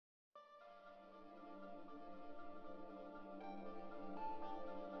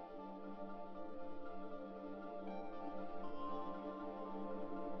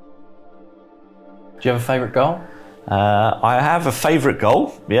Do you have a favourite goal? I have a favourite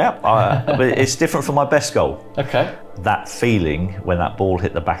goal, yeah, but it's different from my best goal. Okay. That feeling when that ball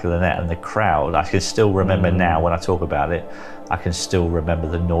hit the back of the net and the crowd, I can still remember now when I talk about it, I can still remember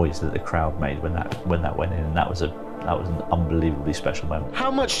the noise that the crowd made when that went in, and that was an unbelievably special moment. How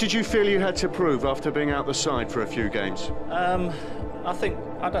much did you feel you had to prove after being out the side for a few games? I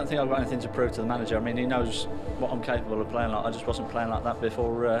don't think I've got anything to prove to the manager. I mean, he knows what I'm capable of playing like. I just wasn't playing like that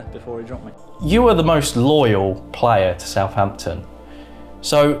before he dropped me. You were the most loyal player to Southampton.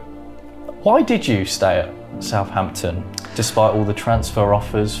 So why did you stay at Southampton despite all the transfer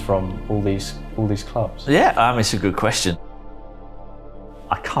offers from all these clubs? Yeah, it's a good question.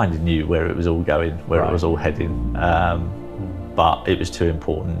 I kind of knew where it was all going, where it was all heading, but it was too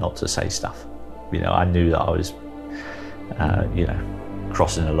important not to say stuff. You know, I knew that I was,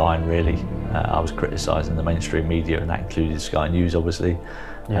 crossing the line really. I was criticising the mainstream media, and that included Sky News, obviously.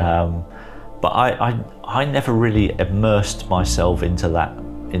 Yeah. But I never really immersed myself into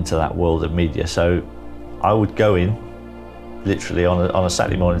that world of media. So I would go in literally on a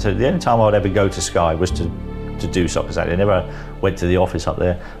Saturday morning. So the only time I would ever go to Sky was to do Soccer Saturday. I never went to the office up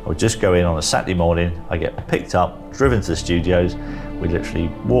there. I would just go in on a Saturday morning. I get picked up, driven to the studios. We literally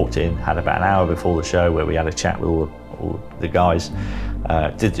walked in, had about an hour before the show where we had a chat with all the guys,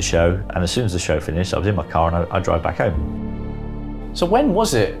 did the show, and as soon as the show finished, I was in my car and I drove back home. So when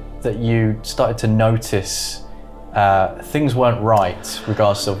was it that you started to notice things weren't right,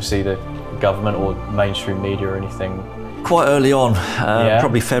 regards to obviously the government or mainstream media or anything? Quite early on,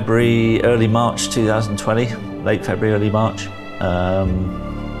 probably February, early March 2020, late February, early March.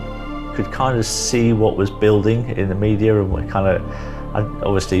 Could kind of see what was building in the media, and what kind of,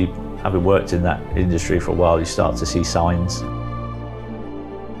 obviously, having worked in that industry for a while, you start to see signs.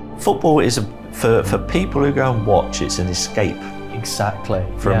 Football is, for people who go and watch, it's an escape. Exactly.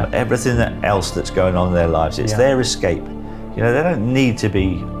 From everything else that's going on in their lives. It's their escape. You know, they don't need to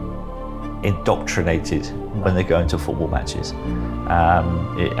be indoctrinated when they go into football matches. And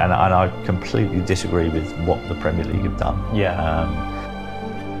I completely disagree with what the Premier League have done. Yeah.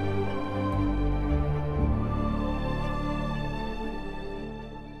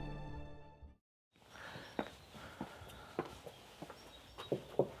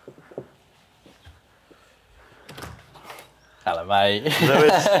 Hello, mate.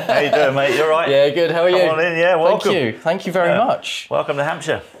 Lewis, how you doing, mate? You all right? Yeah, good. How are you? Come on in, yeah, welcome. Thank you. Thank you very much. Welcome to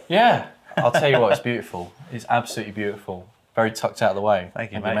Hampshire. Yeah. I'll tell you what, it's beautiful. It's absolutely beautiful. Very tucked out of the way.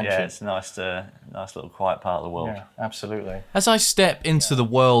 Thank you, mate. Yeah, it's a nice little quiet part of the world. Yeah, absolutely. As I step into the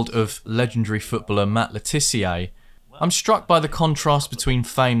world of legendary footballer Matt Le Tissier, I'm struck by the contrast between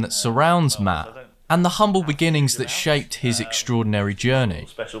fame that surrounds Matt and the humble beginnings that shaped his extraordinary journey.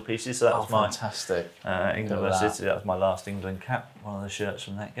 Special pieces, so that was my fantastic. England versus Italy. That was my last England cap, one of the shirts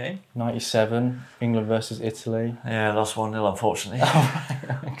from that game. 97, England versus Italy. Yeah, lost 1-0 unfortunately.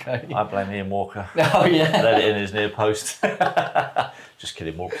 Okay. I blame Ian Walker. Oh yeah. Let it in his near post. Just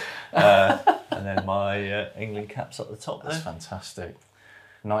kidding, Walker. And then my England cap's at the top there. That's fantastic.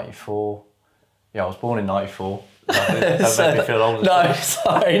 94. Yeah, I was born in 94. Don't make me feel old. No,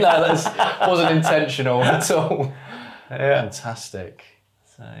 sorry, no, that wasn't intentional at all. Yeah. Fantastic.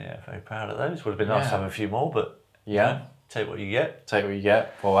 So yeah, very proud of those. Would have been nice to have a few more, but take what you get. Take what you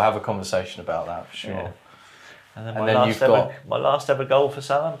get. Well, we'll have a conversation about that for sure. Yeah. And then, my last ever goal for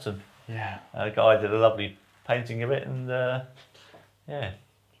Southampton. Yeah. A guy did a lovely painting of it, and let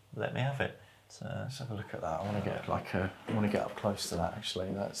me have it. So let's have a look at that. I want to get up close to that. Actually,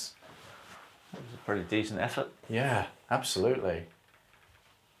 It was a pretty decent effort. Yeah, absolutely.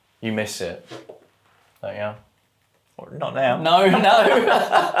 You miss it, don't you? Well, not now. No.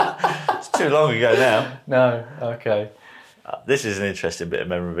 It's too long ago now. No, okay. This is an interesting bit of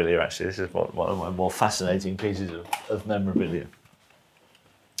memorabilia, actually. This is one of my more fascinating pieces of memorabilia.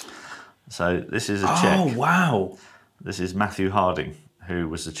 So this is a check. Oh, wow. This is Matthew Harding, who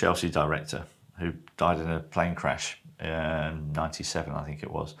was the Chelsea director, who died in a plane crash in 97, I think it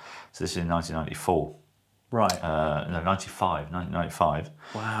was. So this is in 1994. Right. 1995.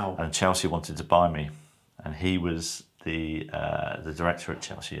 Wow. And Chelsea wanted to buy me. And he was the director at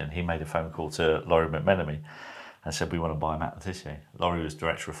Chelsea, and he made a phone call to Laurie McMenemy and said, we want to buy Matt Le Tissier. Laurie was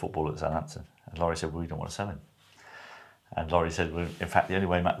director of football at Southampton. And Laurie said, well, we don't want to sell him. And Laurie said, well, in fact, the only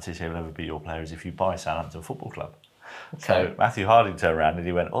way Matt Le Tissier will ever be your player is if you buy Southampton Football Club. Okay. So Matthew Harding turned around and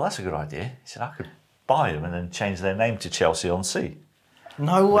he went, oh, that's a good idea. He said, I could buy them and then change their name to Chelsea on Sea.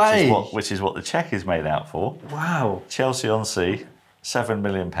 No way. Which is what the cheque is made out for. Wow. Chelsea on Sea, £7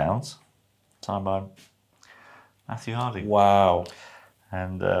 million, signed by Matthew Harding. Wow.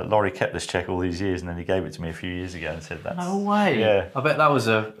 And Laurie kept this cheque all these years, and then he gave it to me a few years ago and said, "That's No way. Yeah, I bet that was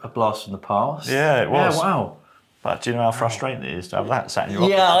a blast from the past. yeah, it was. Yeah, wow. But do you know how frustrating it is to have that sat in your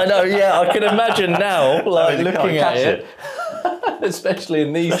office? Yeah, I know. Yeah, I can imagine now, like You can't looking at catch it, especially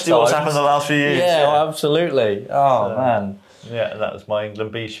in these Especially times. what's happened the last few years. Yeah, well, absolutely. Oh man, Yeah, that was my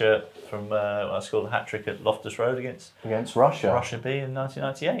England B shirt from when I scored a hat-trick at Loftus Road against Russia. Russia B in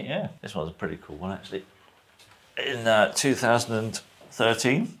 1998, yeah. This one's a pretty cool one, actually. In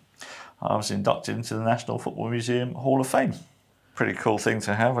 2013, I was inducted into the National Football Museum Hall of Fame. Pretty cool thing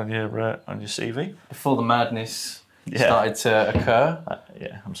to have on your CV. Before the madness started to occur.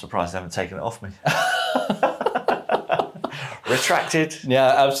 Yeah, I'm surprised they haven't taken it off me. Retracted.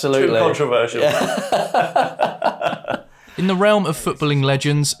 Yeah, absolutely. Too controversial. In the realm of footballing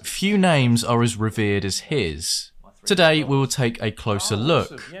legends, few names are as revered as his. Today we will take a closer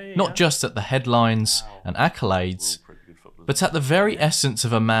look, not just at the headlines and accolades, but at the very essence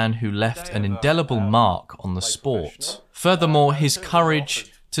of a man who left an indelible mark on the sport. Furthermore, his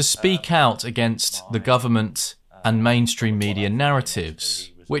courage to speak out against the government and mainstream media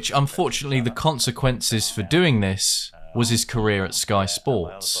narratives, which unfortunately the consequences for doing this was his career at Sky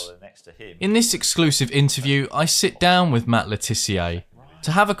Sports. In this exclusive interview, I sit down with Matt Le Tissier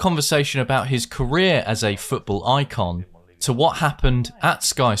to have a conversation about his career as a football icon, to what happened at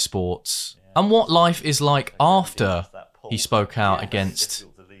Sky Sports, and what life is like after he spoke out against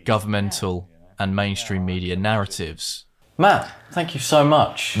governmental and mainstream media narratives. Matt, thank you so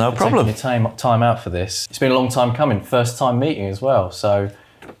much No for problem. taking your time out for this. It's been a long time coming, first time meeting as well, so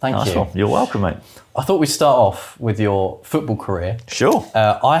thank Nice you. one. You're welcome, mate. I thought we'd start off with your football career. Sure.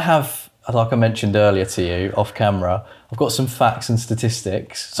 I have, like I mentioned earlier to you off camera, I've got some facts and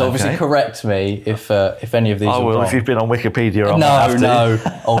statistics. So obviously Okay. correct me if any of these I are will. wrong. If you've been on Wikipedia, I might No, have to. no.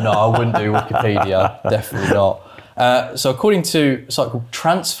 Oh no, I wouldn't do Wikipedia. Definitely not. So according to a site called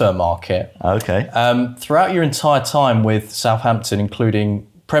Transfer Market, Okay. throughout your entire time with Southampton, including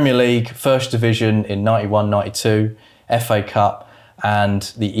Premier League, First Division in 91-92, FA Cup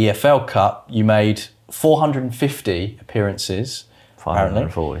and the EFL Cup, you made 450 appearances, apparently.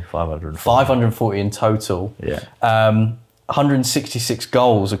 540 in total. Yeah. 166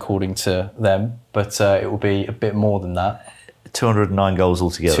 goals according to them, but it will be a bit more than that. 209 goals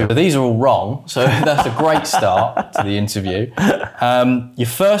altogether. So these are all wrong, so that's a great start to the interview. Your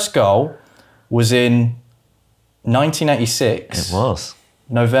first goal was in 1986. It was.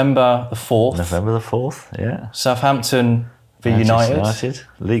 November the 4th. November the 4th, yeah. Southampton v Manchester United.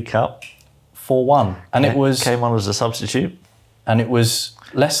 League Cup. 4-1. And it was Came on as a substitute.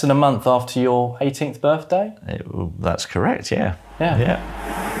 less than a month after your 18th birthday? That's correct, yeah. Yeah.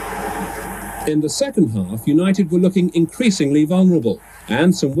 In the second half, United were looking increasingly vulnerable,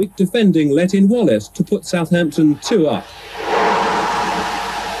 and some weak defending let in Wallace to put Southampton 2 up.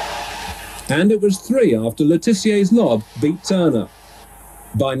 And it was 3 after Le Tissier's lob beat Turner.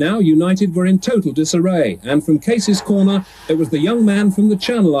 By now, United were in total disarray, and from Case's corner, it was the young man from the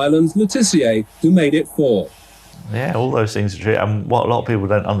Channel Islands, Le Tissier, who made it 4. Yeah, all those things are true. And what a lot of people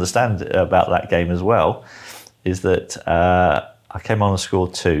don't understand about that game as well is that I came on and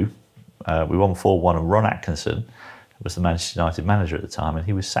scored 2. We won 4-1, and Ron Atkinson was the Manchester United manager at the time, and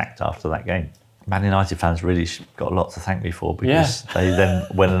he was sacked after that game. Man United fans really got a lot to thank me for, because they then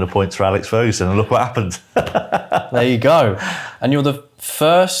went and appointed Sir Alex Ferguson, and look what happened. There you go. And you're the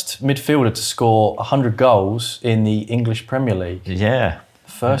first midfielder to score 100 goals in the English Premier League. Yeah.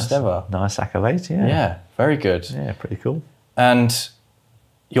 First ever. Nice accolade, yeah. Yeah, very good. Yeah, pretty cool. And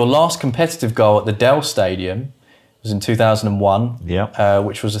your last competitive goal at the Dell Stadium was in 2001,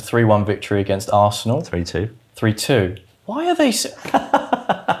 which was a 3-1 victory against Arsenal. 3-2. 3-2. Why are they...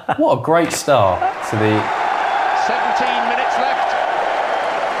 What a great start to the... 17 minutes left.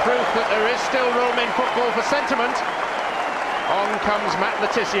 Proof that there is still room in football for sentiment. On comes Matt Le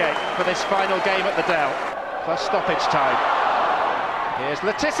Tissier for this final game at the Dell. Plus stoppage time. Here's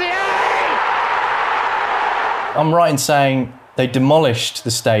Le Tissier! I'm right in saying they demolished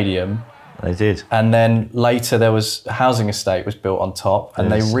the stadium. They did. And then later there was a housing estate was built on top,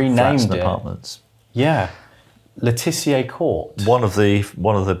 and they renamed flats and it. apartments. Yeah. Le Tissier Court. One of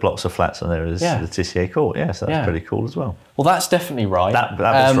the blocks of flats on there is Yeah. Le Tissier Court. Yeah, so that's pretty cool as well. Well, that's definitely right. That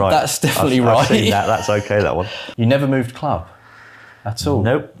was right. That's definitely I've right. seen that. That's okay, that one. You never moved club at all?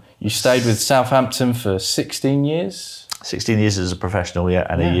 Nope. You stayed with Southampton for 16 years? 16 years as a professional,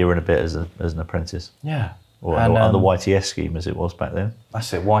 and a year and a bit as an apprentice. Yeah. Or And, on the YTS scheme as it was back then.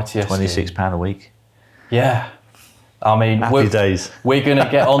 That's it, YTS. £26 a week. Yeah. I mean, Happy days. We're going to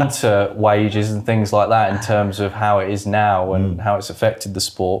get onto wages and things like that in terms of how it is now and how it's affected the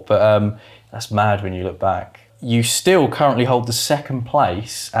sport. But that's mad when you look back. you still currently hold the second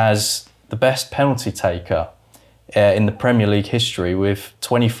place as the best penalty taker in the Premier League history, with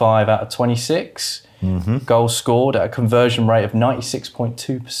 25 out of 26 goals scored at a conversion rate of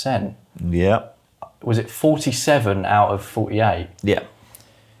 96.2%. Yeah. Was it 47 out of 48? Yeah.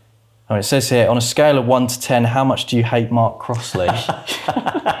 Oh, it says here, on a scale of 1 to 10, how much do you hate Mark Crossley?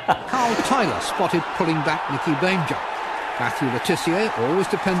 Carl Tyler spotted pulling back Nicky Banger. Matthew Le Tissier, always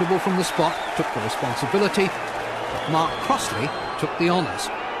dependable from the spot, took the responsibility, but Mark Crossley took the honours,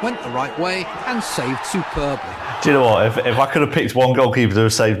 went the right way and saved superbly. Do you know what? If I could have picked one goalkeeper to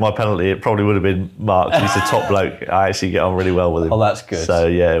have saved my penalty, it probably would have been Mark. He's the top bloke. I actually get on really well with him. Oh, that's good. So,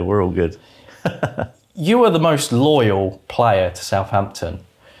 yeah, we're all good. You were the most loyal player to Southampton.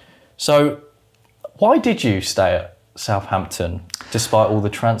 So why did you stay at Southampton despite all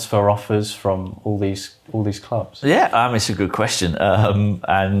the transfer offers from all these clubs? Yeah, it's a good question.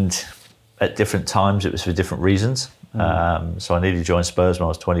 And at different times, it was for different reasons. So I nearly joined Spurs when I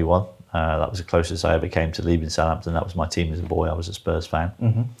was 21. That was the closest I ever came to leaving Southampton. That was my team as a boy. I was a Spurs fan.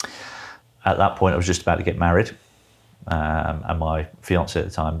 At that point, I was just about to get married. And my fiancée at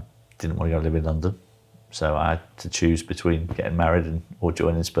the time didn't want to go live in London. So I had to choose between getting married or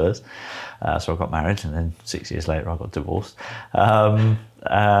joining Spurs. So I got married, and then 6 years later I got divorced. And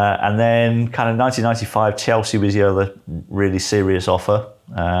then kind of 1995, Chelsea was the other really serious offer.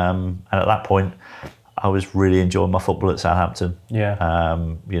 And at that point, I was really enjoying my football at Southampton. Yeah.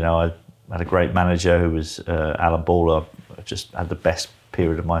 You know, I had a great manager who was Alan Ball. I just had the best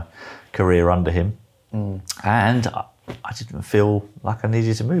period of my career under him. And I didn't feel like I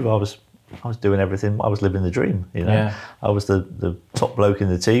needed to move. I was doing everything. I was living the dream, you know. Yeah. I was the top bloke in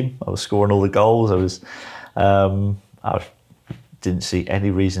the team. I was scoring all the goals. I didn't see any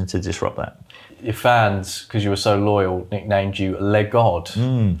reason to disrupt that. Your fans, because you were so loyal, nicknamed you Le God.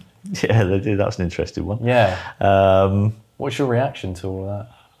 Yeah, they did. That's an interesting one. Yeah. What's your reaction to all of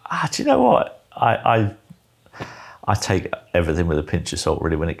that? Do you know what? I take everything with a pinch of salt,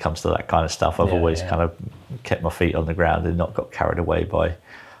 really, when it comes to that kind of stuff. I've always kind of kept my feet on the ground and not got carried away by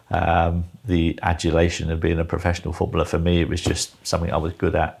the adulation of being a professional footballer. For me, it was just something I was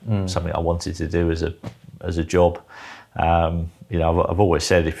good at, something I wanted to do as a job. You know, I've always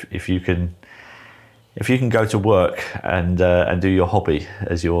said if you can go to work and do your hobby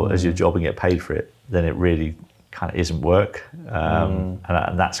as your job and get paid for it, then it really kind of isn't work. And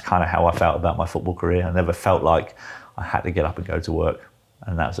that's kind of how I felt about my football career. I never felt like I had to get up and go to work,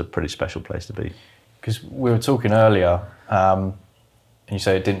 and that's a pretty special place to be. Because we were talking earlier, and you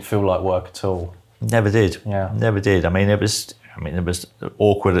say it didn't feel like work at all. Never did. Yeah. Never did. It was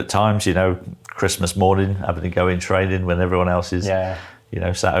awkward at times, you know, Christmas morning, having to go in training when everyone else is, you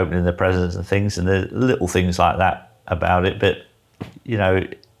know, sat opening their presents and things, and the little things like that about it. But, you know,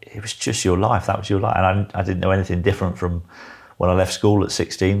 it was just your life. That was your life. And I didn't know anything different from when I left school at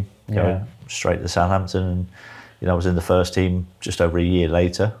 16, going straight to Southampton. And, you know, I was in the first team just over a year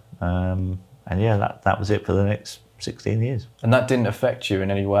later. And yeah, that was it for the next 16 years. And that didn't affect you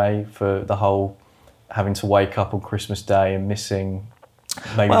in any way for the whole having to wake up on Christmas Day and missing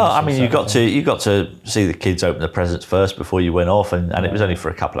maybe... Well, I mean, you got to see the kids open the presents first before you went off, and it was only for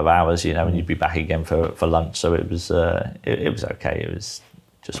a couple of hours, you know, and you'd be back again for lunch. So it was okay. It was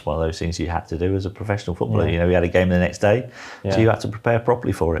just one of those things you had to do as a professional footballer. You know, you had a game the next day, so you had to prepare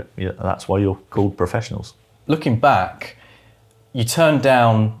properly for it. That's why you're called professionals. Looking back, you turned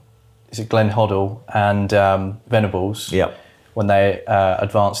down, is it Glenn Hoddle and Venables? Yep. When they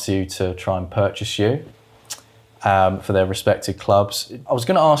advanced you to try and purchase you for their respective clubs. I was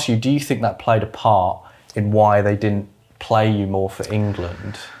going to ask you, do you think that played a part in why they didn't play you more for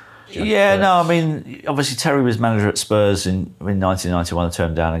England? Yeah, no, I mean, obviously Terry was manager at Spurs in 1991, I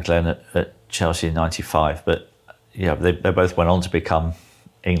turned down, and Glenn at Chelsea in 95. But yeah, they both went on to become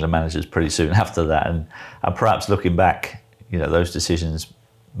England managers pretty soon after that. And perhaps looking back, you know, those decisions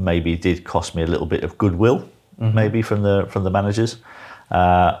maybe did cost me a little bit of goodwill, maybe from the managers.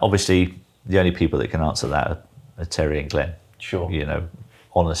 Obviously, the only people that can answer that are Terry and Glenn. Sure. You know,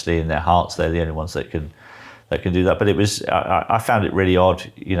 honestly, in their hearts, they're the only ones that can do that. But it was, I found it really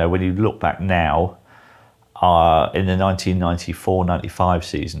odd, you know, when you look back now, in the 1994-95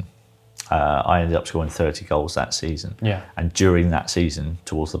 season, I ended up scoring 30 goals that season. Yeah. And during that season,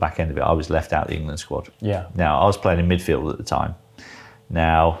 towards the back end of it, I was left out of the England squad. Yeah. Now, I was playing in midfield at the time.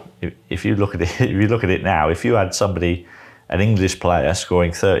 Now, if you look at it, now, if you had somebody, an English player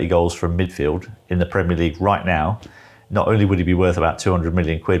scoring 30 goals from midfield in the Premier League right now, not only would he be worth about 200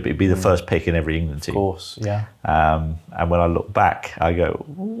 million quid, but he'd be the first pick in every England team. Of course, yeah. And when I look back, I go,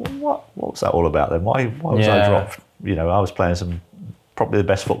 what was that all about then? Why was I dropped? You know, I was playing probably the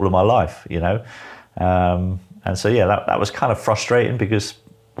best football of my life, you know. And so, yeah, that was kind of frustrating because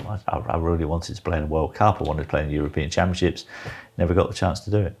I really wanted to play in the World Cup. I wanted to play in the European Championships. Never got the chance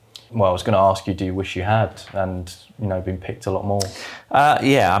to do it. Well, I was going to ask you, do you wish you had and, you know, been picked a lot more?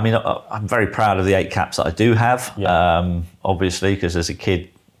 Yeah, I mean, I'm very proud of the 8 caps that I do have, obviously, because as a kid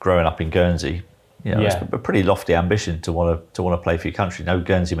growing up in Guernsey, you know, it's a pretty lofty ambition to want to play for your country. No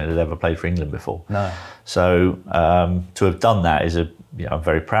Guernseyman had ever played for England before. No. So to have done that is I'm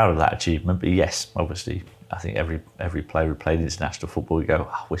very proud of that achievement. But yes, obviously, I think every player who played international football would go,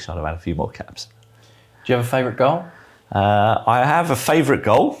 I wish I'd have had a few more caps. Do you have a favourite goal? I have a favourite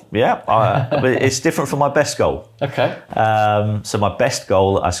goal, but it's different from my best goal. Okay. So my best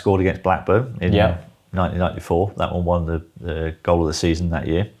goal I scored against Blackburn in 1994. That one won the goal of the season that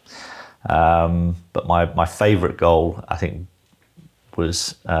year. But my favourite goal, I think,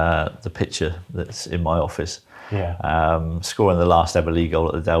 was the picture that's in my office. Yeah. Scoring the last ever league goal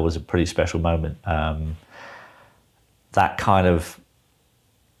at the Dell was a pretty special moment. That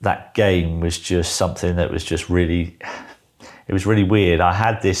game was just something that was just really, it was really weird. I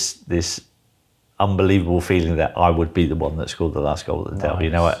had this unbelievable feeling that I would be the one that scored the last goal at the Dell, you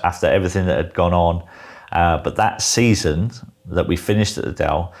know, after everything that had gone on. But that season that we finished at the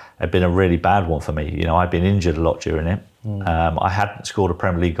Dell had been a really bad one for me. You know, I'd been injured a lot during it. I hadn't scored a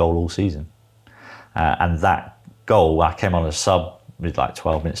Premier League goal all season. And that goal, I came on as sub with like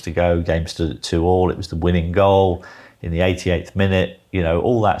 12 minutes to go, game stood at 2-2. It was the winning goal in the 88th minute, you know,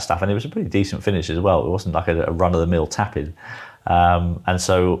 all that stuff. And it was a pretty decent finish as well. It wasn't like a run-of-the-mill tap-in. And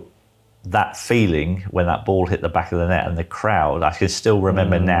so that feeling when that ball hit the back of the net and the crowd, I can still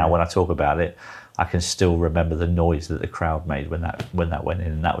remember now when I talk about it, I can still remember the noise that the crowd made when that went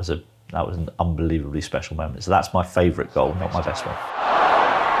in. And that was an unbelievably special moment. So that's my favourite goal, not my best one.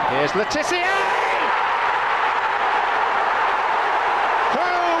 Here's Le Tissier! Who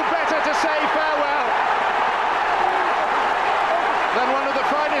better to say farewell than one of the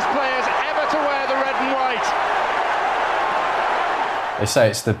finest players ever to wear the red and white? They say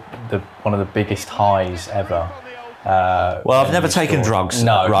it's the one of the biggest highs ever. Well, I've never taken drugs,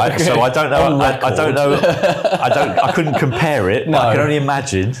 no, right? So I don't know. I don't know. I couldn't compare it. No. But I can only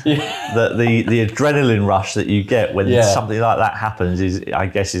imagine that the adrenaline rush that you get when something like that happens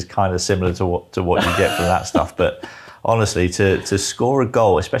is kind of similar to what you get from that stuff. But honestly, to score a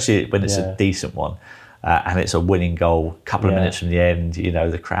goal, especially when it's a decent one, and it's a winning goal, a couple of minutes from the end, you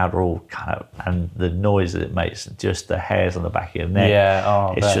know, the crowd are all kind of, and the noise that it makes, just the hairs on the back of your neck.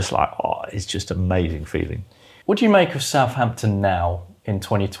 It's just like, it's just an amazing feeling. What do you make of Southampton now in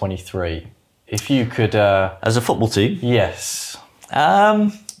 2023? If you could... as a football team? Yes.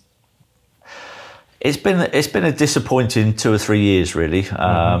 It's been a disappointing 2 or 3 years, really.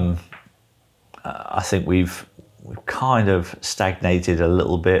 I think we've kind of stagnated a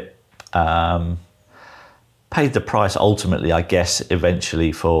little bit. Paid the price ultimately, I guess,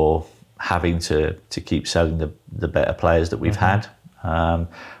 eventually for having to keep selling the better players that we've had. And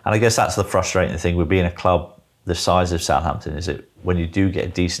I guess that's the frustrating thing with being a club the size of Southampton, is that when you do get a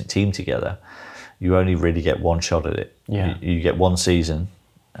decent team together, you only really get one shot at it. You get one season,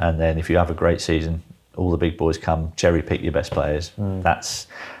 and then if you have a great season, all the big boys come, cherry pick your best players. That's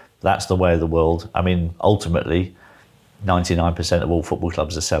the way of the world. I mean, ultimately, 99% of all football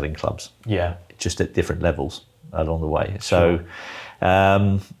clubs are selling clubs. Just at different levels along the way. So,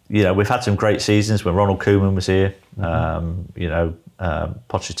 you know, we've had some great seasons when Ronald Koeman was here. You know,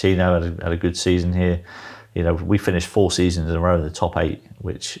 Pochettino had a good season here. You know, we finished 4 seasons in a row in the top 8,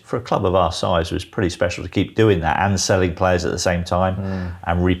 which for a club of our size was pretty special to keep doing that and selling players at the same time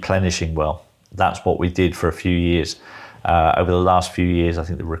and replenishing well. That's what we did for a few years. Over the last few years, I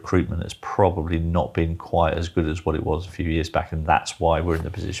think the recruitment has probably not been quite as good as what it was a few years back, and that's why we're in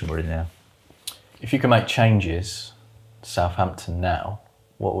the position we're in now. If you could make changes to Southampton now,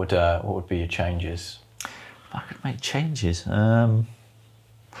 what would be your changes? If I could make changes,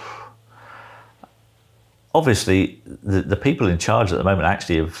 obviously the people in charge at the moment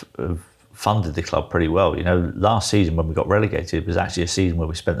actually have funded the club pretty well. You know, last season when we got relegated, it was actually a season where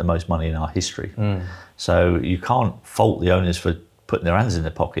we spent the most money in our history. So you can't fault the owners for putting their hands in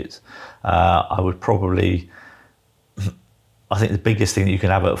their pockets. I would probably, I think the biggest thing that you can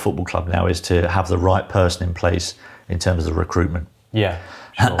have at a football club now is to have the right person in place in terms of the recruitment.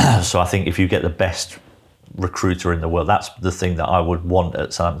 So I think if you get the best recruiter in the world, that's the thing that I would want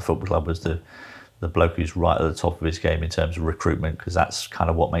at Southampton Football Club, was the bloke who's right at the top of his game in terms of recruitment, because that's kind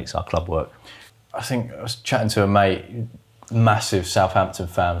of what makes our club work. I think I was chatting to a mate, massive Southampton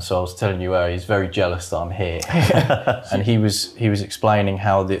fan, so I was telling you earlier, he's very jealous that I'm here. And he was explaining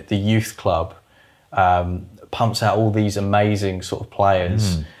how the youth club pumps out all these amazing sort of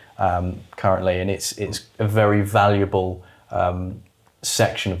players currently, and it's a very valuable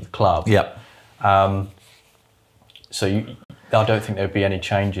section of the club. Yep. So I don't think there'd be any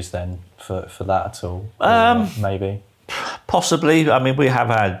changes then for that at all. Maybe. Possibly. I mean, we have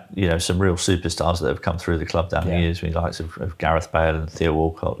had, you know, some real superstars that have come through the club down the years. We likes of Gareth Bale and Theo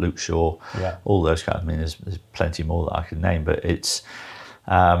Walcott, Luke Shaw, all those kind of. I mean, there's plenty more that I could name, but it's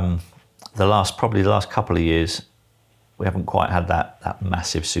probably the last couple of years we haven't quite had that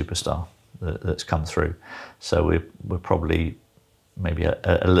massive superstar that's come through. So we're probably maybe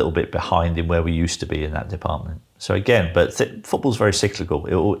a little bit behind in where we used to be in that department. So again, but football's very cyclical.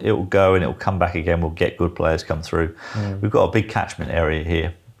 It will go and it will come back again. We'll get good players come through. We've got a big catchment area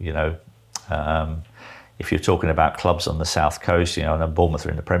here. You know, if you're talking about clubs on the south coast, you know, and Bournemouth are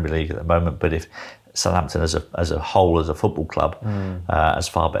in the Premier League at the moment. But if Southampton as a whole, as a football club, has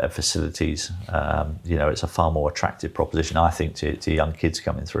far better facilities. You know, it's a far more attractive proposition, I think, to young kids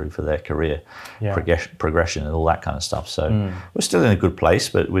coming through for their career progression and all that kind of stuff. So we're still in a good place,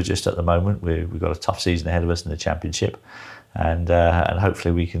 but we're just at the moment we've got a tough season ahead of us in the Championship, and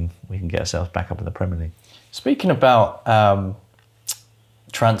hopefully we can get ourselves back up in the Premier League. Speaking about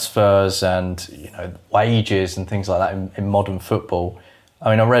transfers and, you know, wages and things like that in modern football,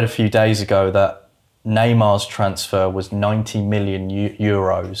 I mean, I read a few days ago that Neymar's transfer was 90 million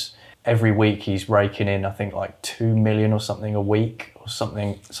euros. Every week he's raking in, I think, like 2 million or something a week or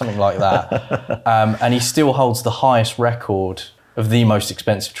something like that. And he still holds the highest record of the most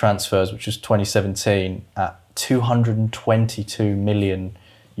expensive transfers, which was 2017 at 222 million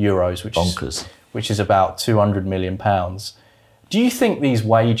euros, which is about 200 million pounds. Do you think these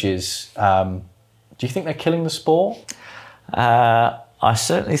wages, do you think they're killing the sport? I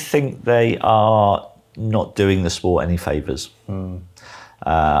certainly think they are not doing the sport any favours.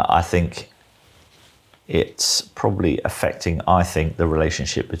 I think it's probably affecting, the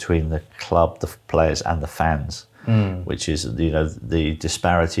relationship between the club, the players and the fans, which is, you know, the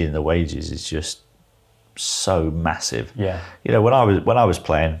disparity in the wages is just so massive. Yeah. You know, when I was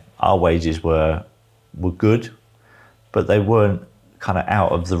playing, our wages were good, but they weren't kind of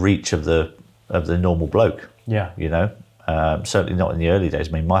out of the reach of the normal bloke. Yeah. You know? Certainly not in the early days.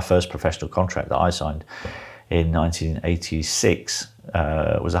 I mean, my first professional contract that I signed in 1986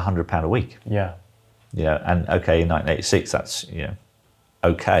 was £100 a week. Yeah. You know, and okay, in 1986, that's, you know,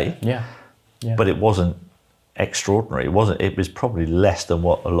 okay. Yeah. Yeah. But it wasn't extraordinary. It was probably less than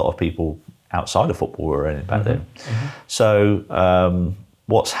what a lot of people outside of football were earning back then. So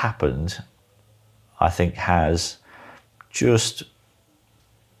what's happened, I think, has just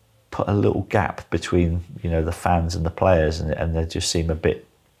put a little gap between, you know, the fans and the players, and they just seem a bit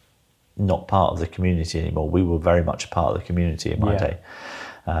not part of the community anymore. We were very much a part of the community in my day.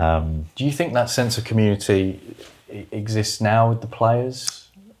 Do you think that sense of community exists now with the players,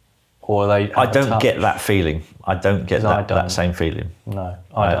 or are they? I don't get that feeling. I don't get that same feeling. No,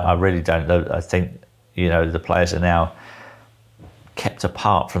 I really don't. I think, you know, the players are now kept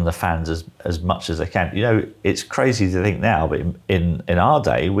apart from the fans as much as they can. You know, it's crazy to think now, but in our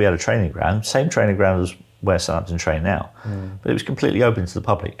day, we had a training ground, same training ground as where Southampton train now, but it was completely open to the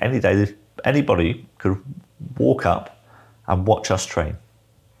public. Any day, anybody could walk up and watch us train,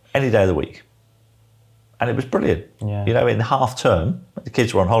 any day of the week. And it was brilliant. Yeah. You know, in half term, the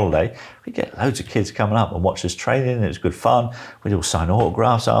kids were on holiday, we'd get loads of kids coming up and watch us training. It was good fun. We'd all sign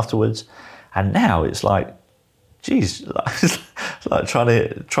autographs afterwards. And now it's like, geez, it's like trying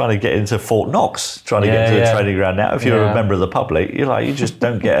to get into Fort Knox, trying to get into the training ground now. If you're a member of the public, you just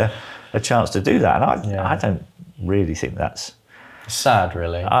don't get a chance to do that. And I don't really think that's sad,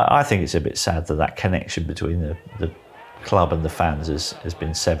 really. I think it's a bit sad that connection between the club and the fans has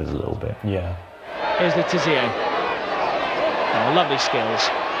been severed a little bit. Yeah. Here's Le Tissier. Oh, lovely skills.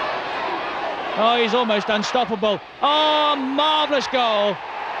 Oh, he's almost unstoppable. Oh, marvellous goal.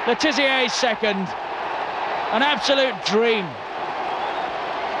 Le Tissier's second. An absolute dream.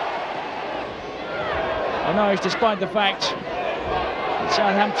 And Norwich, despite the fact that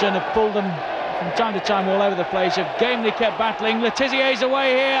Southampton have pulled them from time to time all over the place, have gamely kept battling. Le Tissier's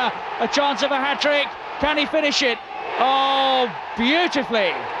away here. A chance of a hat-trick. Can he finish it? Oh,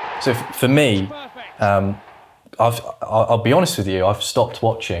 beautifully. So for me, I'll be honest with you, I've stopped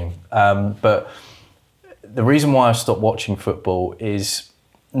watching. But the reason why I've stopped watching football is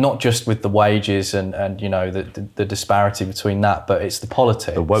not just with the wages and you know the disparity between that, but it's the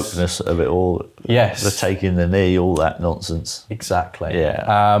politics, the wokeness of it all. Yes, the taking the knee, all that nonsense. Exactly.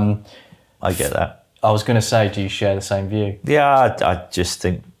 Yeah, I get that. I was going to say, do you share the same view? Yeah, I just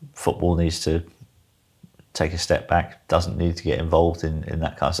think football needs to take a step back, doesn't need to get involved in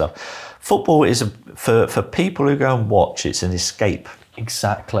that kind of stuff. Football is for people who go and watch, it's an escape.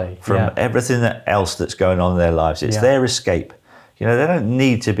 Exactly. From everything else that's going on in their lives. It's their escape. You know, they don't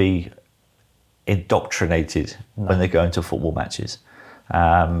need to be indoctrinated when they're going to football matches.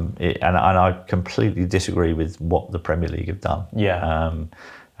 And I completely disagree with what the Premier League have done. Yeah.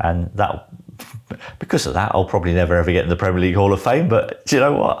 And that, because of that, I'll probably never ever get in the Premier League Hall of Fame. But do you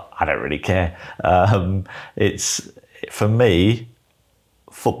know what? I don't really care. For me,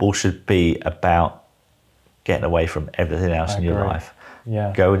 football should be about getting away from everything else in your life.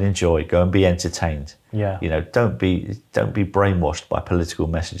 Yeah. Go and enjoy. Go and be entertained. Yeah. You know, don't be brainwashed by political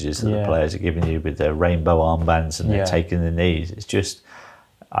messages that the players are giving you with their rainbow armbands and they're taking the knees. It's just,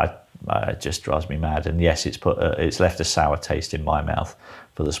 it just drives me mad. And yes, it's left a sour taste in my mouth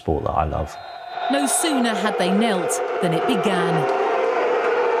for the sport that I love. No sooner had they knelt than it began.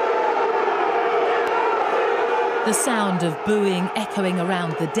 The sound of booing echoing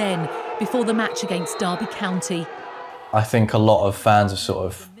around the Den before the match against Derby County. I think a lot of fans are sort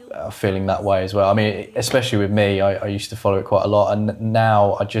of feeling that way as well. I mean, especially with me, I used to follow it quite a lot, and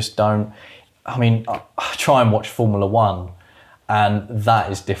now I just don't. I mean, I try and watch Formula One, and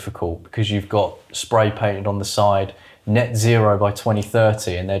that is difficult because you've got spray painted on the side, net zero by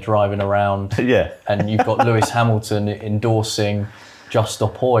 2030, and they're driving around. And you've got Lewis Hamilton endorsing Just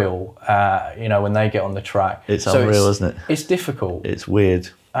Stop Oil, you know, when they get on the track. It's unreal, isn't it? It's difficult. It's weird.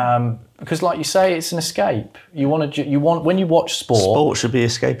 Because, like you say, it's an escape. You want when you watch sport. Sport should be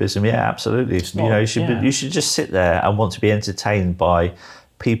escapism. Yeah, absolutely. You know, you should just sit there and want to be entertained by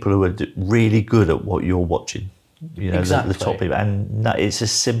people who are really good at what you're watching. You know, the top people, and it's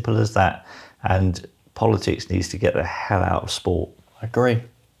as simple as that. And politics needs to get the hell out of sport. I agree.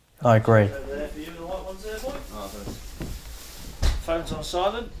 Phone's on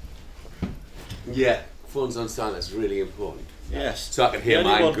silent. Yeah, phone's on silent. That's really important. Yes. So I can hear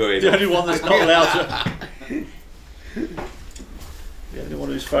mine going. The only one that's not allowed to. The only one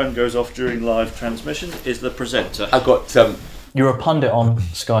whose phone goes off during live transmission is the presenter. I've got. You're a pundit on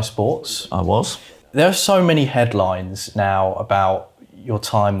Sky Sports. I was. There are so many headlines now about your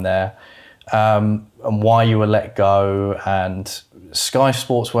time there, and why you were let go, and Sky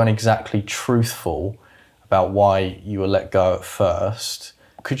Sports weren't exactly truthful about why you were let go at first.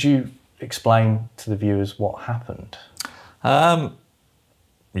 Could you explain to the viewers what happened? When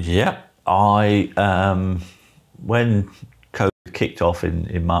COVID kicked off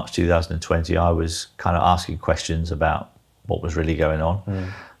in March 2020, I was kind of asking questions about what was really going on.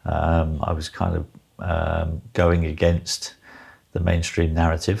 I was kind of going against the mainstream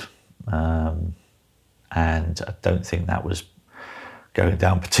narrative, and I don't think that was going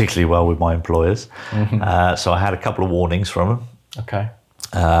down particularly well with my employers. So I had a couple of warnings from them. Okay.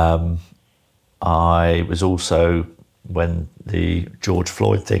 I was also, when the George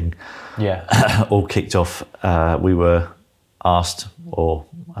Floyd thing all kicked off, we were asked, or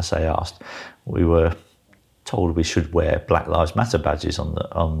I say asked, we were told we should wear Black Lives Matter badges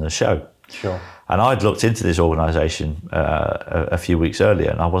on the show. Sure. And I'd looked into this organisation a few weeks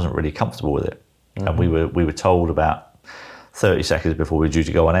earlier, and I wasn't really comfortable with it. And we were told about 30 seconds before we were due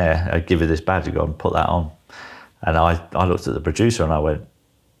to go on air, I'd give you this badge, you go and put that on. And I looked at the producer and I went,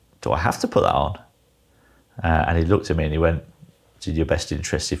 do I have to put that on? And he looked at me and he went, it's in your best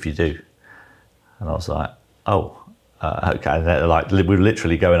interest if you do. And I was like, oh, okay. And then, like, we were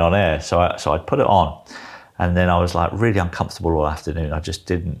literally going on air. So I put it on, and then I was like really uncomfortable all afternoon. I just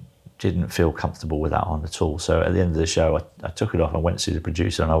didn't feel comfortable with that on at all. So at the end of the show, I took it off and went to see the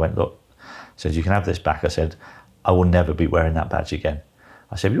producer and I went, look, I said, you can have this back. I said, I will never be wearing that badge again.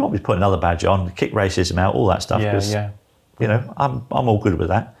 I said, if you want me to put another badge on, kick racism out, all that stuff, because you know, I'm all good with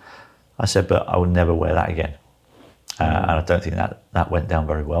that. I said, but I will never wear that again. And I don't think that went down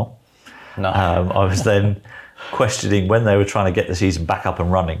very well. No. I was then questioning when they were trying to get the season back up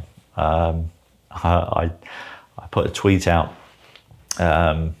and running. I put a tweet out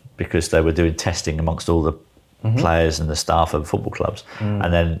because they were doing testing amongst all the players and the staff of football clubs.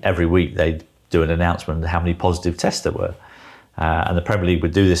 And then every week they'd do an announcement of how many positive tests there were. And the Premier League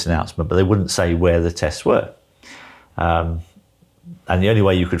would do this announcement, but they wouldn't say where the tests were. And the only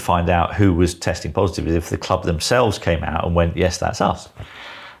way you could find out who was testing positive is if the club themselves came out and went, yes, that's us.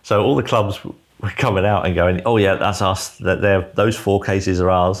 So all the clubs were coming out and going, oh yeah, that's us, those 4 cases are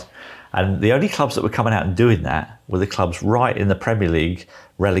ours. And the only clubs that were coming out and doing that were the clubs right in the Premier League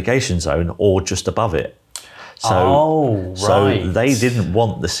relegation zone or just above it. So, so they didn't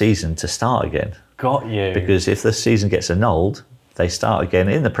want the season to start again. Got you. Because if the season gets annulled, they start again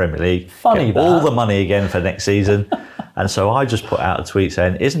in the Premier League, Funny get all the money again for next season. And so I just put out a tweet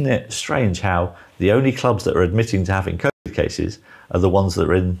saying, isn't it strange how the only clubs that are admitting to having COVID cases are the ones that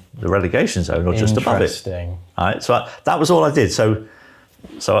are in the relegation zone or just above it? Interesting. All right, so that was all I did. So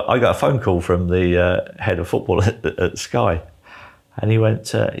So I got a phone call from the head of football at Sky, and he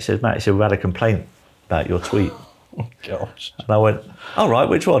went, he said, Matt, he said, we've had a complaint about your tweet. Oh, gosh. And I went, all right,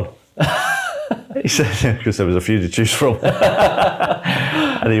 which one? He said, because there was a few to choose from.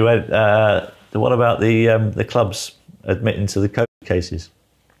 And he went, the one about the clubs admitting to the COVID cases.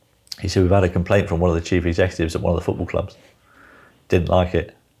 He said, we've had a complaint from one of the chief executives at one of the football clubs. Didn't like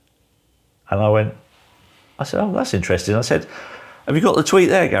it. And I said, oh, that's interesting. I said, have you got the tweet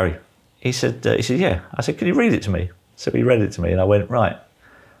there, Gary? He said, yeah. I said, can you read it to me? So he read it to me, and I went, right.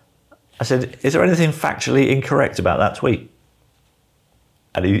 I said, is there anything factually incorrect about that tweet?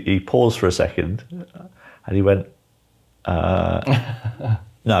 And he paused for a second, and he went, no.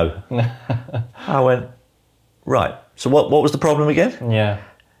 I went, right. So what was the problem again? Yeah.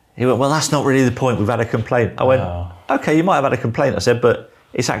 He went, well, that's not really the point. We've had a complaint. I went, okay, you might have had a complaint. I said, but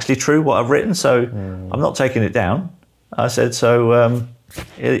it's actually true what I've written, so I'm not taking it down. I said, so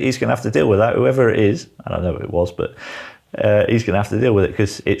he's going to have to deal with that, whoever it is. I don't know who it was, but he's going to have to deal with it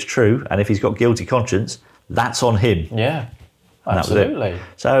because it's true. And if he's got guilty conscience, that's on him. Yeah, and absolutely. That was it.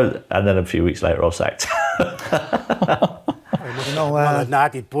 So, and then a few weeks later, I was sacked. Well, an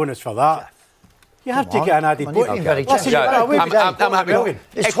added bonus for that. You have to get an added bonus. I'm happy.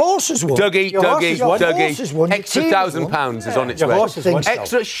 His horses won. Dougie, extra £1,000 is on its way.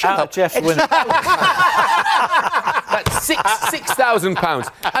 Extra, shut up, Jeff. That's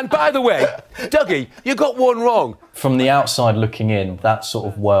 £6,000. And by the way, Dougie, you got one wrong. From the outside looking in, that sort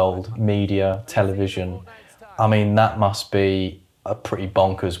of world, media, television, I mean, that must be a pretty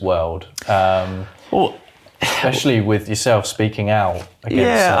bonkers world. Especially with yourself speaking out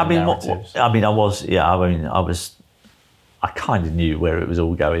against narratives. I kind of knew where it was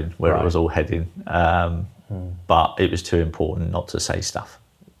all going, where it was all heading, but it was too important not to say stuff.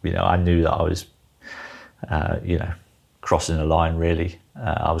 You know, I knew that I was, crossing a line, really.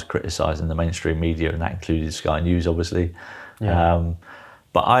 I was criticising the mainstream media, and that included Sky News, obviously. Yeah.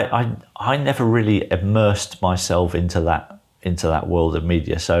 But I never really immersed myself into that world of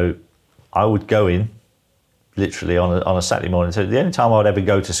media. So I would go in, literally on a Saturday morning. So the only time I would ever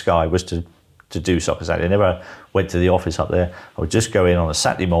go to Sky was to do Soccer Saturday. I never went to the office up there. I would just go in on a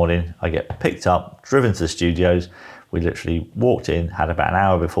Saturday morning. I get picked up, driven to the studios. We literally walked in, had about an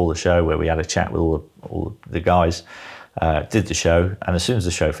hour before the show where we had a chat with all the guys, did the show, and as soon as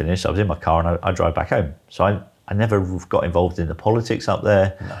the show finished, I was in my car and I drove back home. So I never got involved in the politics up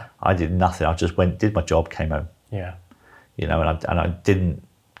there. No. I did nothing. I just went, did my job, came home. Yeah. You know, and I didn't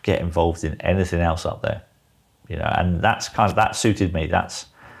get involved in anything else up there. You know, and that suited me. That's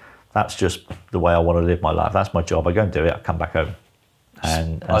just the way I want to live my life. That's my job. I go and do it. I come back home.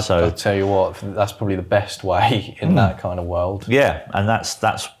 And so I tell you what, that's probably the best way in that kind of world. Yeah, and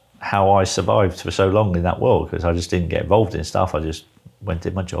that's how I survived for so long in that world, because I just didn't get involved in stuff. I just went,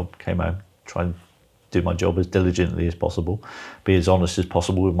 did my job, came home, tried and do my job as diligently as possible, be as honest as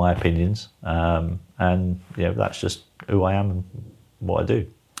possible with my opinions, and that's just who I am and what I do.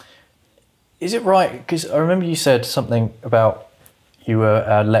 Is it right? Because I remember you said something about you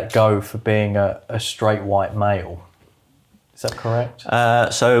were let go for being a straight white male. Is that correct?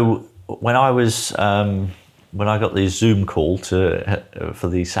 So when I was when I got the Zoom call for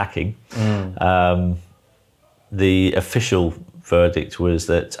the sacking, the official verdict was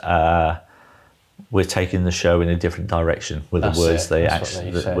that we're taking the show in a different direction with the words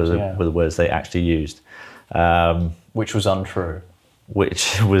with the words they actually used, which was untrue.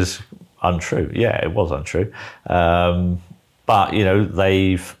 Which was untrue. Yeah, it was untrue. But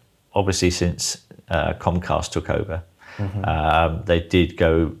they've obviously since Comcast took over. They did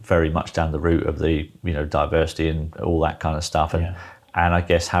go very much down the route of the diversity and all that kind of stuff, and I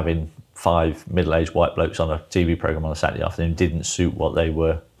guess having 5 middle-aged white blokes on a TV programme on a Saturday afternoon didn't suit what they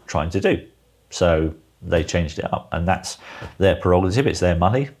were trying to do, so they changed it up, and that's their prerogative. It's their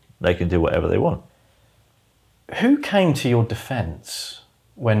money. They can do whatever they want. Who came to your defence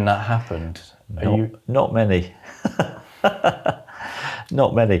when that happened? Not many.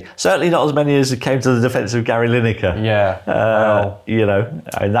 Not many. Certainly not as many as came to the defence of Gary Lineker. Yeah.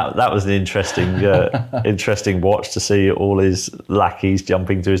 And that was an interesting, interesting watch to see all his lackeys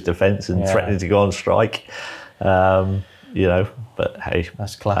jumping to his defence and threatening to go on strike. But hey,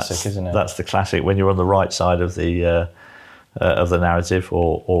 that's classic, isn't it? That's the classic when you're on the right side of the narrative,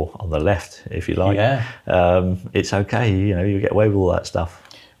 or on the left, if you like. Yeah. It's okay. You get away with all that stuff.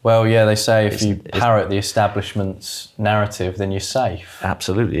 Well, yeah, they say if you parrot the establishment's narrative, then you're safe.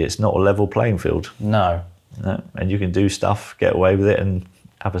 Absolutely, it's not a level playing field. No. And you can do stuff, get away with it, and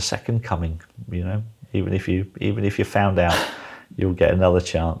have a second coming. Even if you found out, you'll get another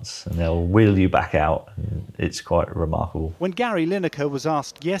chance, and they'll wheel you back out. And it's quite remarkable. When Gary Lineker was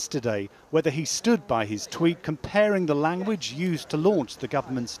asked yesterday whether he stood by his tweet comparing the language used to launch the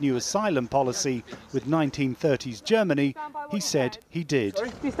government's new asylum policy with 1930s Germany, he said he did.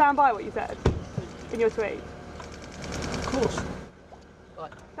 Do you stand by what you said in your tweet? Of course.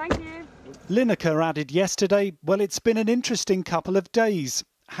 Thank you. Lineker added yesterday, well, it's been an interesting couple of days.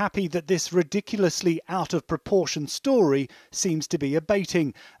 Happy that this ridiculously out of proportion story seems to be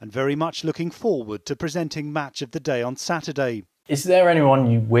abating, and very much looking forward to presenting Match of the Day on Saturday. Is there anyone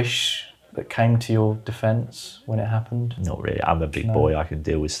you wish that came to your defence when it happened? Not really. I'm a big boy. I can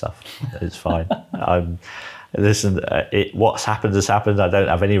deal with stuff. It's fine. Listen, what's happened has happened. I don't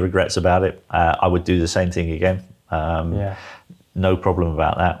have any regrets about it. I would do the same thing again. No problem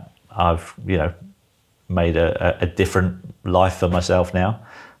about that. I've, made a different life for myself now,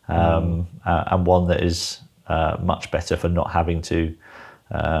 and one that is much better for not having to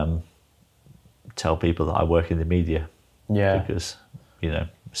tell people that I work in the media. Yeah. Because,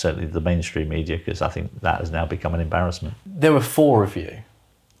 certainly the mainstream media, because I think that has now become an embarrassment. There were 4 of you.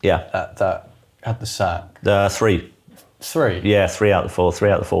 Yeah. That had the sack. 3. 3? Yeah, 3 out of the 4. 3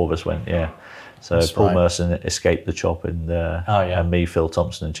 out of the 4 of us went, yeah. So that's Paul Merson escaped the chop, and me, Phil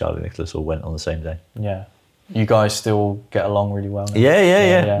Thompson and Charlie Nicholas all went on the same day. Yeah. You guys still get along really well now?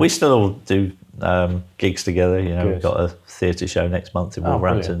 Yeah. We still all do gigs together. We've got a theatre show next month in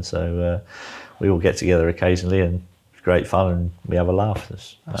Wolverhampton, so we all get together occasionally, and it's great fun, and we have a laugh.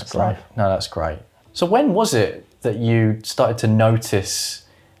 That's great. life. No, that's great. So when was it that you started to notice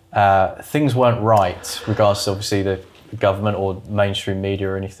things weren't right, regards to obviously the government or mainstream media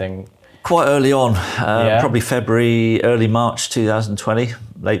or anything? Quite early on, probably February, early March 2020,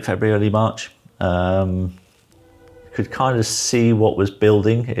 late February, early March. Could kind of see what was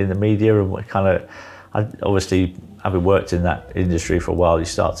building in the media, and what obviously, having worked in that industry for a while, you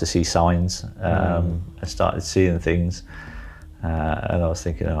start to see signs. I started seeing things, and I was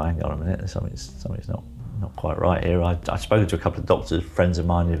thinking, oh, hang on a minute, something's not quite right here. I'd spoken to a couple of doctors, friends of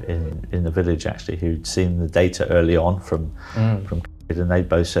mine in the village actually, who'd seen the data early on from COVID, and they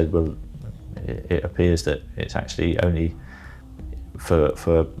both said, well, it appears that it's actually only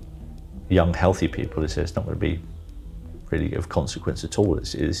for young, healthy people. It's not going to be really of consequence at all.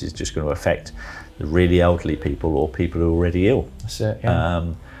 This is just going to affect the really elderly people or people who are already ill. That's it,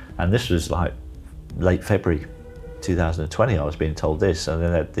 yeah. And this was like late February 2020, I was being told this. And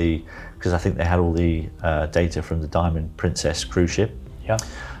then because I think they had all the data from the Diamond Princess cruise ship. Yeah.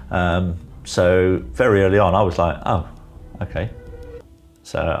 So very early on, I was like, oh, okay.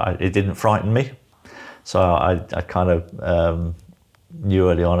 So it didn't frighten me. So I kind of knew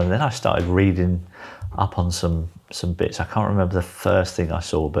early on, and then I started reading up on some bits. I can't remember the first thing I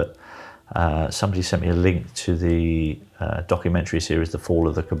saw, but somebody sent me a link to the documentary series, The Fall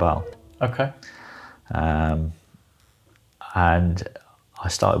of the Cabal. Okay. And I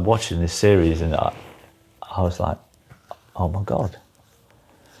started watching this series, and I was like, oh my God.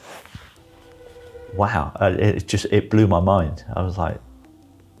 Wow, it blew my mind. I was like,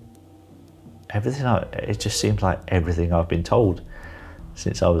 it just seems like everything I've been told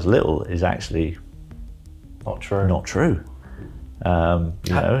since I was little is actually not true. Not true.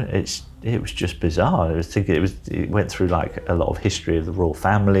 It was just bizarre. I was thinking it went through like a lot of history of the royal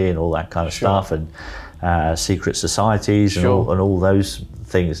family and all that kind of stuff, and secret societies and all those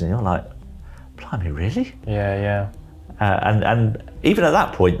things, and you're like, blimey, really? Yeah. And even at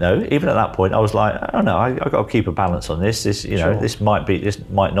that point, I was like, oh no, I got to keep a balance on this. This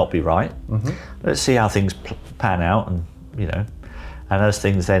might not be right. Let's see how things pan out, and and as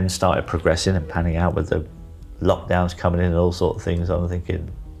things then started progressing and panning out with the lockdowns coming in and all sorts of things, I'm thinking,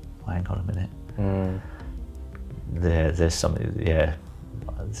 hang on a minute, there's something. Yeah,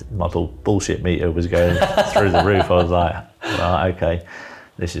 my bullshit meter was going through the roof. I was like, well, okay.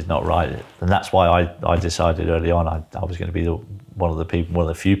 This is not right, and that's why I decided early on I was going to be one of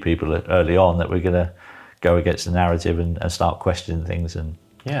the few people early on that were going to go against the narrative and start questioning things and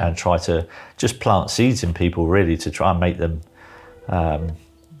try to just plant seeds in people, really, to try and make them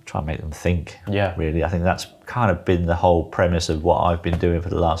think. Yeah, really, I think that's kind of been the whole premise of what I've been doing for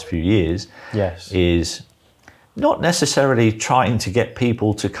the last few years. Yes, is not necessarily trying to get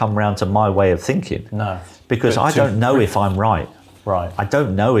people to come round to my way of thinking. No, because I don't know if I'm right. Right. I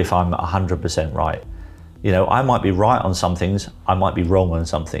don't know if I'm 100% right. I might be right on some things, I might be wrong on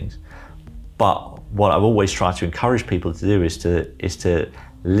some things. But what I've always tried to encourage people to do is to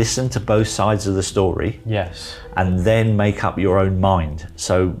listen to both sides of the story, yes, and then make up your own mind.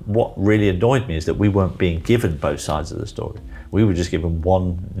 So what really annoyed me is that we weren't being given both sides of the story. We were just given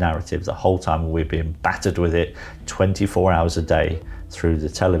one narrative the whole time, and we were being battered with it 24 hours a day through the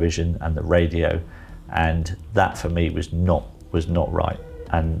television and the radio, and that for me was not right.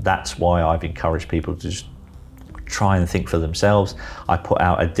 And that's why I've encouraged people to just try and think for themselves. I put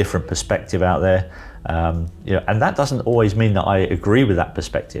out a different perspective out there, you know, and that doesn't always mean that I agree with that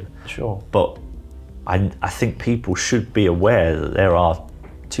perspective. Sure. But I think people should be aware that there are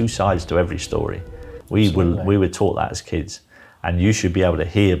two sides to every story. We were taught that as kids, and you should be able to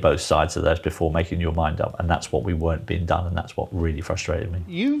hear both sides of those before making your mind up, and that's what we weren't being done, and that's what really frustrated me.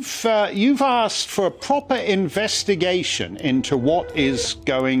 You've asked for a proper investigation into what is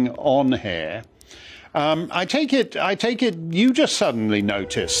going on here. I take it you just suddenly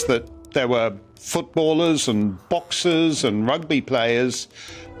noticed that there were footballers and boxers and rugby players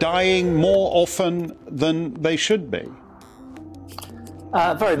dying more often than they should be.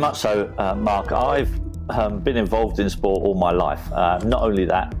 Very much so, Mark. I've been involved in sport all my life. Not only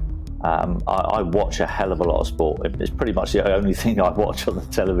that, I watch a hell of a lot of sport. It's pretty much the only thing I watch on the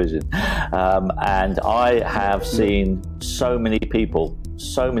television. And I have seen so many people,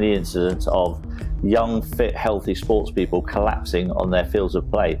 so many incidents of young, fit, healthy sports people collapsing on their fields of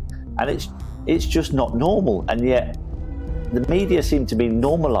play. And it's just not normal. And yet the media seem to be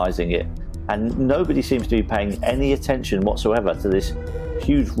normalising it, and nobody seems to be paying any attention whatsoever to this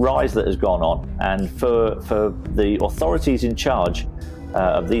huge rise that has gone on. And for the authorities in charge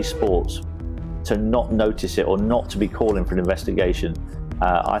of these sports to not notice it or not to be calling for an investigation,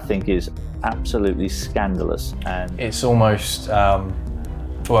 I think is absolutely scandalous. And it's almost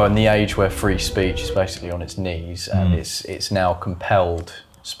well, in the age where free speech is basically on its knees, and it's now compelled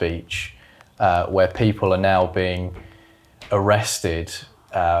speech, where people are now being arrested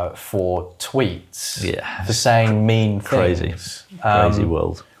for tweets, for saying mean things. Crazy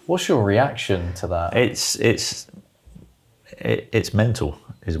world. What's your reaction to that? It's mental.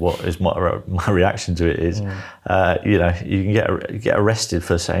 Is what my reaction to it is. You know, you can get arrested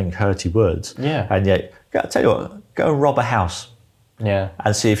for saying hurty words. Yeah. And yet, I tell you what, go and rob a house. Yeah.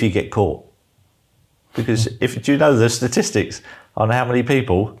 And see if you get caught. Because do you know the statistics on how many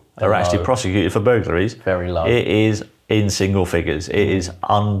people are actually prosecuted for burglaries? Very low. It is in single figures. It is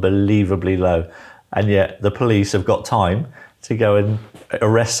unbelievably low. And yet the police have got time to go and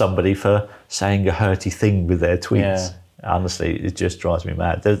arrest somebody for saying a hurty thing with their tweets. Yeah. Honestly, it just drives me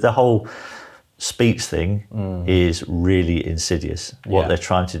mad. The whole speech thing is really insidious. What they're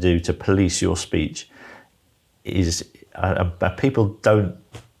trying to do to police your speech is, people don't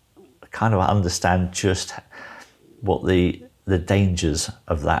kind of understand just what the dangers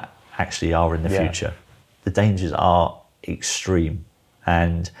of that actually are in the future. The dangers are extreme,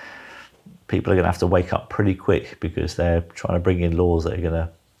 and people are going to have to wake up pretty quick, because they're trying to bring in laws that are going to,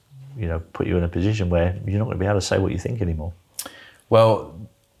 you know, put you in a position where you're not going to be able to say what you think anymore. Well,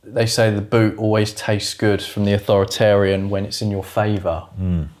 they say the boot always tastes good from the authoritarian when it's in your favour.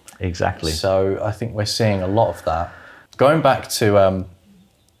 Exactly. So I think we're seeing a lot of that. Going back to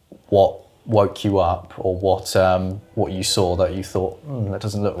what woke you up, or what you saw that you thought, that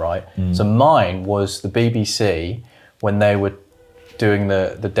doesn't look right. So mine was the BBC, when they were doing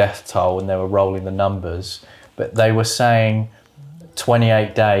the death toll and they were rolling the numbers, but they were saying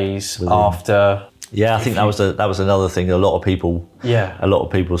 28 days after. Yeah, I think that was another thing. A lot of people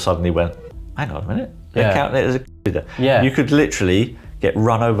suddenly went, hang on a minute, they're counting it as a. Yeah. You could literally get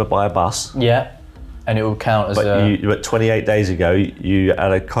run over by a bus. Yeah. And it would count as but 28 days ago, you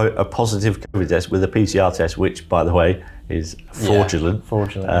had a positive COVID test with a PCR test, which, by the way, is fraudulent.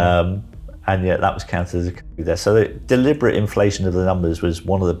 And yet that was counted as a COVID test. So the deliberate inflation of the numbers was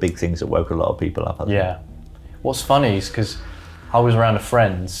one of the big things that woke a lot of people up. What's funny is, because I was around a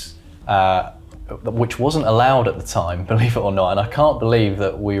friend's, which wasn't allowed at the time, believe it or not, and I can't believe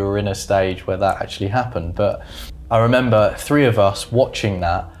that we were in a stage where that actually happened. But I remember 3 of us watching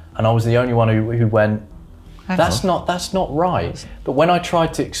that, and I was the only one who went, that's not right. But when I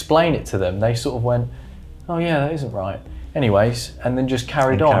tried to explain it to them, they sort of went, oh yeah, that isn't right. Anyways, and then just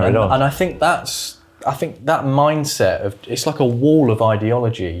carried on. And I think that mindset of, it's like a wall of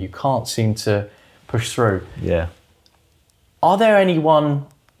ideology you can't seem to push through. Yeah. Are there anyone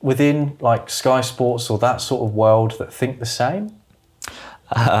within like Sky Sports or that sort of world that think the same?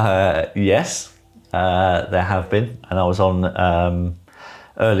 Yes, there have been, and I was on.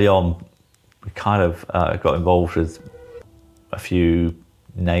 Early on, we kind of got involved with a few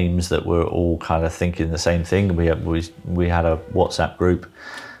names that were all kind of thinking the same thing. We had a WhatsApp group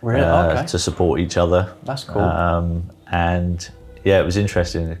to support each other. That's cool. And yeah, it was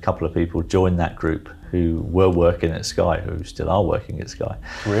interesting. A couple of people joined that group who were working at Sky, who still are working at Sky.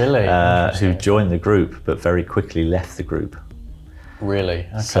 Really? Who joined the group, but very quickly left the group. Really?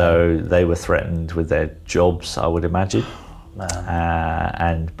 Okay. So they were threatened with their jobs, I would imagine.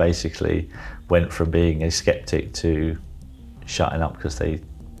 And basically went from being a skeptic to shutting up because they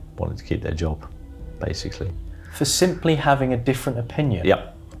wanted to keep their job, basically. For simply having a different opinion?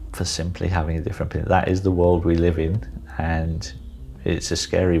 Yep, for simply having a different opinion. That is the world we live in, and it's a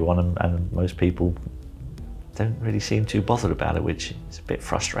scary one, and most people don't really seem too bothered about it, which is a bit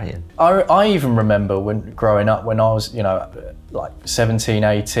frustrating. I even remember when growing up, when I was, you know, like 17,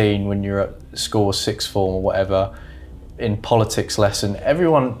 18, when you're at school, sixth form or whatever, in politics lesson,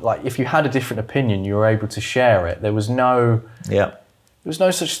 everyone, like, if you had a different opinion, you were able to share it. There was no, there was no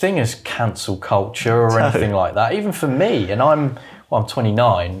such thing as cancel culture or anything like that. Even for me, and I'm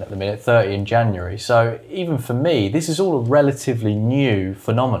 29 at the minute, 30 in January. So even for me, this is all a relatively new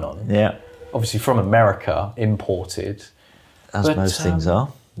phenomenon. Yeah. Obviously from America, imported. As most things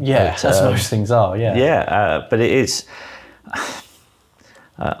are. Yeah, but, as most things are, yeah. Yeah, but it is...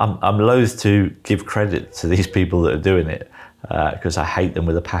 I'm loath to give credit to these people that are doing it because I hate them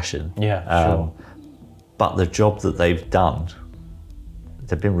with a passion. Yeah, sure. But the job that they've done,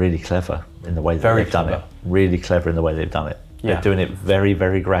 they've been really clever in the way that they've done it. Really clever in the way they've done it. Yeah. They're doing it very,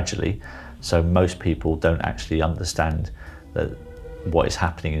 very gradually, so most people don't actually understand that what is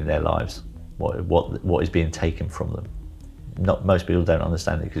happening in their lives, what is being taken from them. Most people don't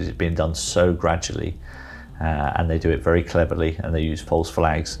understand it because it's being done so gradually. And they do it very cleverly, and they use false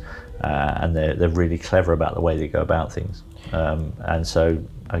flags, and they're really clever about the way they go about things. And so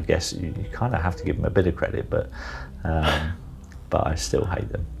I guess you kind of have to give them a bit of credit, but I still hate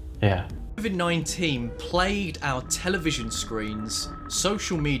them. Yeah. COVID-19 plagued our television screens,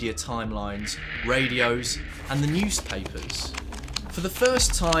 social media timelines, radios, and the newspapers. For the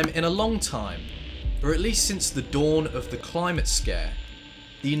first time in a long time, or at least since the dawn of the climate scare,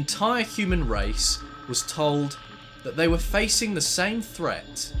 the entire human race was told that they were facing the same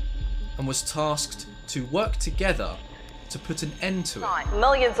threat and was tasked to work together to put an end to it.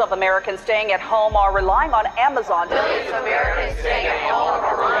 Millions of Americans staying at home are relying on Amazon. Millions of Americans staying at home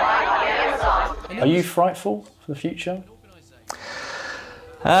are relying on Amazon. Are you frightful for the future?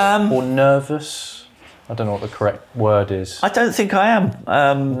 Or nervous? I don't know what the correct word is. I don't think I am.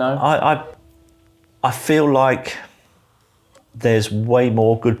 No? I feel like there's way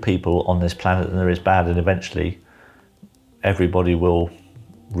more good people on this planet than there is bad, and eventually everybody will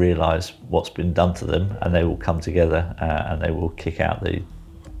realise what's been done to them, and they will come together and they will kick out the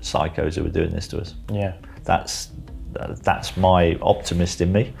psychos who are doing this to us. Yeah, that's my optimist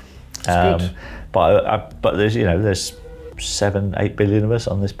in me. Good. But there's 7-8 billion of us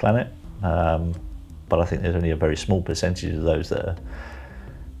on this planet, but I think there's only a very small percentage of those that are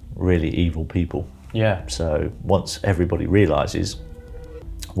really evil people. Yeah. So once everybody realises,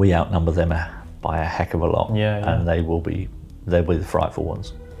 we outnumber them by a heck of a lot, and they'll be the frightful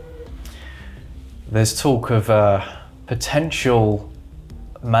ones. There's talk of potential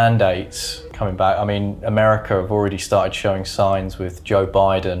mandates coming back. I mean, America have already started showing signs with Joe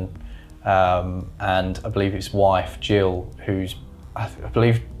Biden and I believe his wife Jill, I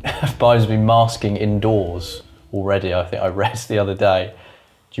believe Biden's been masking indoors already. I think I read the other day.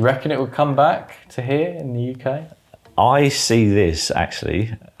 Do you reckon it will come back to here in the UK? I see this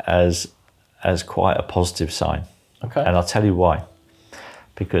actually as quite a positive sign. Okay. And I'll tell you why.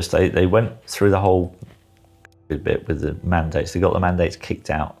 Because they went through the whole bit with the mandates. They got the mandates kicked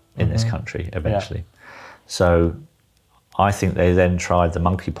out in this country eventually. Yeah. So I think they then tried the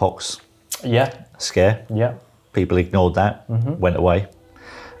monkeypox scare. Yeah. People ignored that, went away.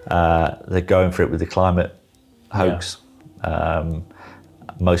 They're going for it with the climate hoax. Yeah.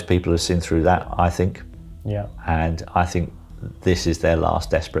 Most people have seen through that, I think. Yeah. And I think this is their last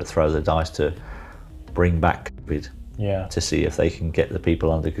desperate throw of the dice to bring back COVID. Yeah. To see if they can get the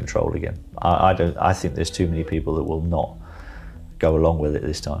people under control again. I think there's too many people that will not go along with it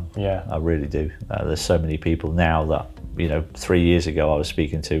this time. Yeah. I really do. There's so many people now that, 3 years ago I was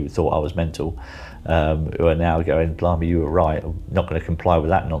speaking to thought I was mental, who are now going, blimey, you were right, I'm not going to comply with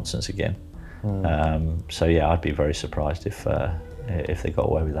that nonsense again. So yeah, I'd be very surprised if they got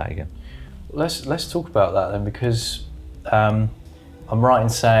away with that again. Let's talk about that then, because I'm right in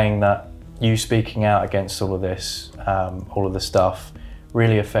saying that you speaking out against all of this, all of the stuff,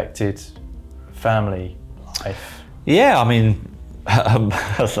 really affected family life. Yeah, I mean,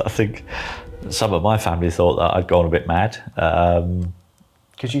 I think some of my family thought that I'd gone a bit mad.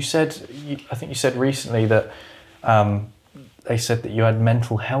 Because I think you said recently that they said that you had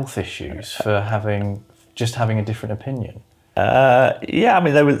mental health issues for having a different opinion. Yeah, I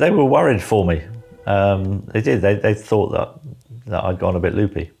mean, they were worried for me. They did. They thought that I'd gone a bit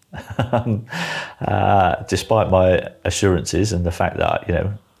loopy, despite my assurances and the fact that, you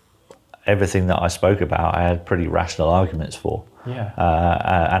know, everything that I spoke about, I had pretty rational arguments for. Yeah.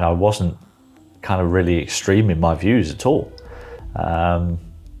 And I wasn't kind of really extreme in my views at all.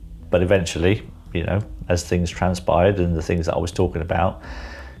 But eventually, you know, as things transpired and the things that I was talking about,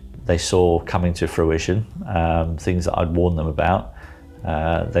 they saw coming to fruition, things that I'd warned them about.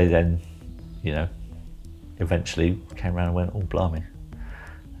 They then, you know, eventually came around and went, oh, blimey.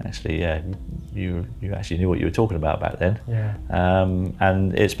 Actually, yeah, you actually knew what you were talking about back then. Yeah.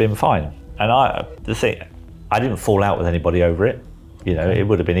 And it's been fine. And I didn't fall out with anybody over it. You know, it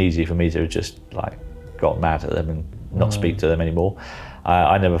would have been easy for me to have just like got mad at them and not speak to them anymore.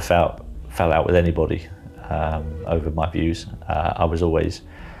 I never fell out with anybody over my views. I was always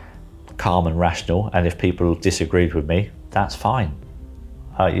calm and rational, and if people disagreed with me, that's fine.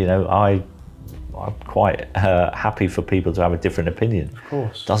 You know, I'm quite happy for people to have a different opinion. Of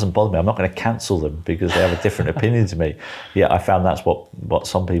course. Doesn't bother me. I'm not going to cancel them because they have a different opinion to me. Yeah, I found that's what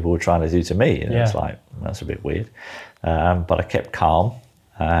some people were trying to do to me, and it's like, that's a bit weird. But I kept calm,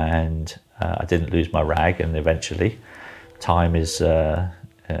 and I didn't lose my rag, and eventually time is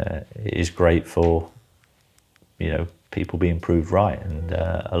great for, you know, people being proved right. And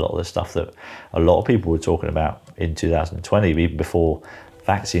a lot of the stuff that a lot of people were talking about in 2020, even before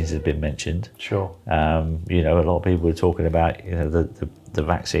vaccines had been mentioned. Sure. You know, a lot of people were talking about, you know, the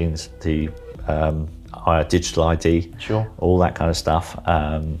vaccines, the digital ID, sure, all that kind of stuff.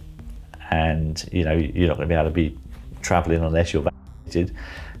 And, you know, you're not going to be able to be travelling unless you're vaccinated.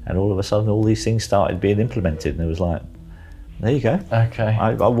 And all of a sudden, all these things started being implemented, and it was like, there you go. Okay.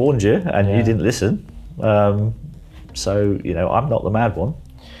 I warned you, and you didn't listen. So, you know, I'm not the mad one.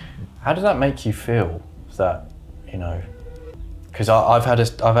 How did that make you feel? That, you know, because I've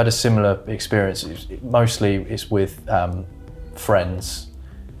had a similar experience. Mostly it's with friends,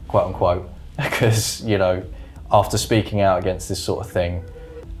 quote unquote, because, you know, after speaking out against this sort of thing,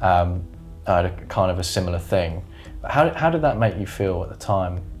 I had a kind of a similar thing. But how did that make you feel at the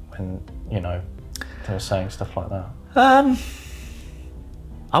time when, you know, they were saying stuff like that?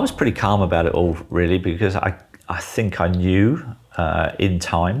 I was pretty calm about it all, really, because I think I knew in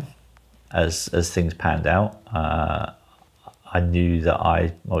time, as things panned out, I knew that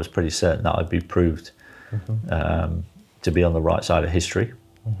I was pretty certain that I'd be proved to be on the right side of history.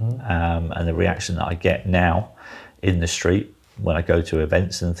 And the reaction that I get now in the street when I go to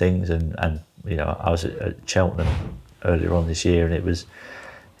events and things, and you know, I was at Cheltenham earlier on this year, and it was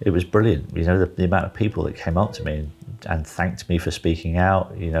brilliant. You know, the amount of people that came up to me and thanked me for speaking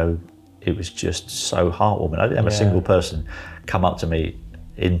out. You know, it was just so heartwarming. I didn't have a single person come up to me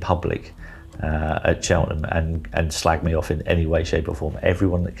in public at Cheltenham and slag me off in any way, shape or form.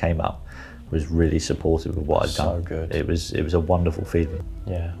 Everyone that came up was really supportive of what I'd done. So good. It was a wonderful feeling.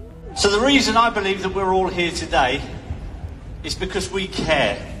 Yeah. So the reason I believe that we're all here today is because we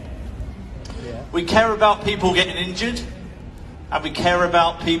care. Yeah. We care about people getting injured, and we care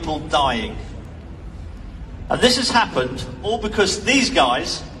about people dying. And this has happened all because these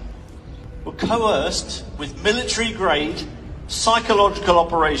guys were coerced with military-grade psychological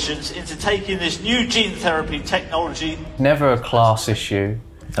operations into taking this new gene therapy technology. Never a class issue.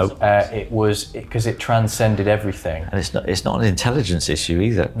 Nope. It was because it transcended everything. And it's not an intelligence issue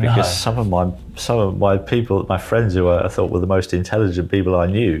either, because some of my people, my friends who I thought were the most intelligent people I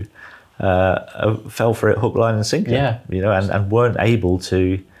knew, fell for it hook, line and sinker. Yeah. You know, and weren't able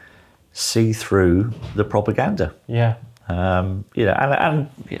to see through the propaganda. Yeah. You know, and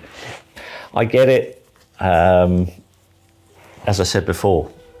you know, I get it. As I said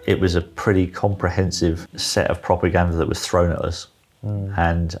before, it was a pretty comprehensive set of propaganda that was thrown at us.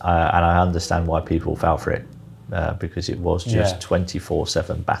 And I understand why people fell for it, because it was just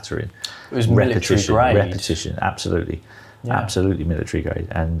 24/7 battering. It was military grade. Repetition, absolutely, absolutely military grade.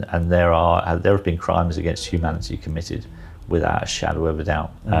 And there have been crimes against humanity committed without a shadow of a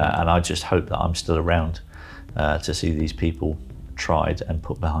doubt. And I just hope that I'm still around to see these people tried and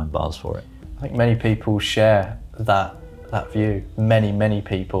put behind bars for it. I think many people share that view. Many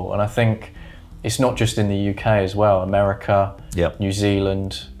people, and I think it's not just in the UK as well. America, New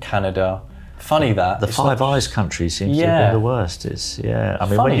Zealand, Canada. Funny that the Five Eyes countries seem to have been the worst. I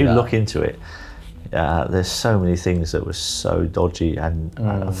mean, when you look into it, there's so many things that were so dodgy, and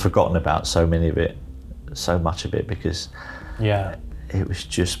I've forgotten about so much of it, because it was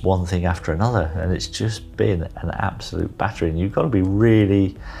just one thing after another, and it's just been an absolute battering. You've got to be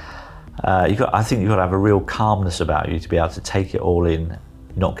really, I think you've got to have a real calmness about you to be able to take it all in,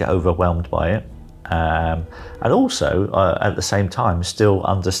 not get overwhelmed by it. and also at the same time still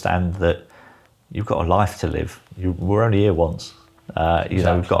understand that you've got a life to live. We're only here once. You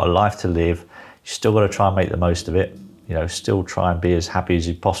know, we've got a life to live. You still got to try and make the most of it. You know, still try and be as happy as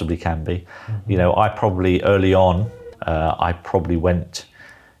you possibly can be. You know, I probably early on, I probably went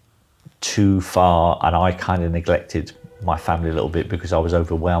too far, and I kind of neglected my family a little bit because I was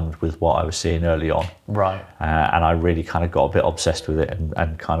overwhelmed with what I was seeing early on. Right. And I really kind of got a bit obsessed with it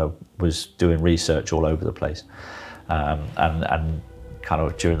and kind of was doing research all over the place. And kind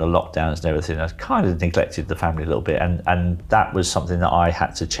of during the lockdowns and everything, I kind of neglected the family a little bit. And that was something that I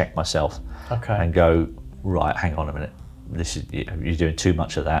had to check myself and go, right, hang on a minute. This is, you're doing too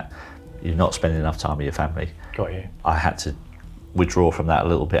much of that. You're not spending enough time with your family. Got you. I had to withdraw from that a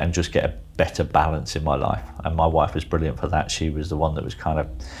little bit and just get a better balance in my life. And my wife was brilliant for that. She was the one that was kind of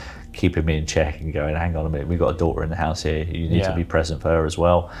keeping me in check and going, hang on a minute, we've got a daughter in the house here. You need to be present for her as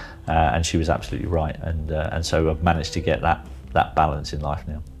well. And she was absolutely right. And so I've managed to get that balance in life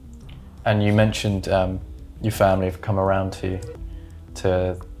now. And you mentioned your family have come around to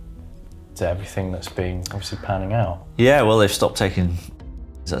everything that's been obviously panning out. Yeah, well, they've stopped taking.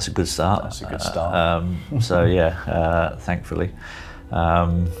 That's a good start. That's a good start. So yeah, thankfully,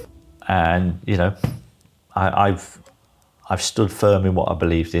 and you know, I've stood firm in what I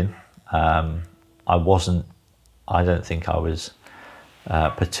believed in. I don't think I was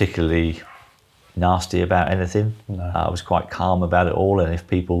particularly nasty about anything. No. I was quite calm about it all, and if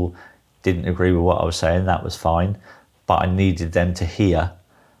people didn't agree with what I was saying, that was fine. But I needed them to hear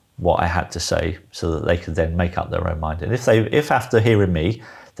what I had to say so that they could then make up their own mind. And if after hearing me,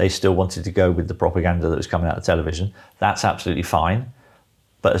 they still wanted to go with the propaganda that was coming out of television, that's absolutely fine.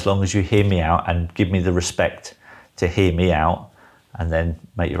 But as long as you hear me out and give me the respect to hear me out and then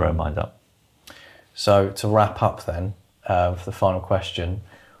make your own mind up. So to wrap up then, for the final question,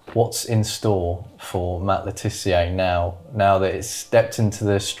 what's in store for Matt Le Tissier now that it's stepped into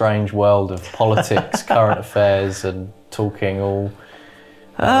the strange world of politics, current affairs and talking all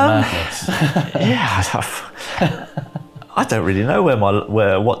madness? Yeah, I don't really know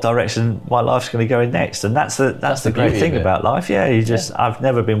what direction my life's going to go in next, and that's the great thing about life. Yeah, I've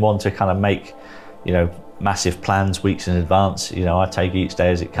never been one to kind of make, you know, massive plans weeks in advance. You know, I take each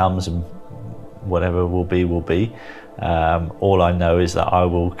day as it comes, and whatever will be will be. All I know is that I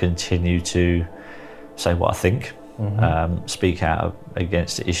will continue to say what I think, speak out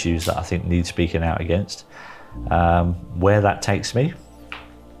against issues that I think need speaking out against. Where that takes me,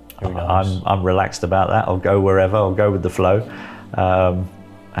 I'm relaxed about that. I'll go wherever. I'll go with the flow,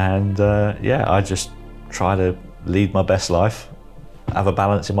 yeah, I just try to lead my best life, have a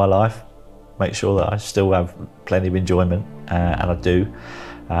balance in my life, make sure that I still have plenty of enjoyment, and I do.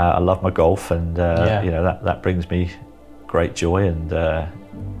 I love my golf, and you know, that brings me great joy and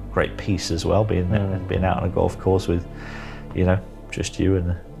great peace as well. Being out on a golf course with, you know, just you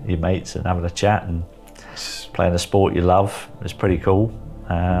and your mates and having a chat and playing a sport you love is pretty cool.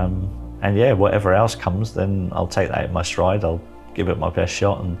 And yeah, whatever else comes, then I'll take that in my stride. I'll give it my best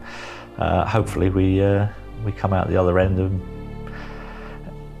shot, and hopefully we come out the other end, and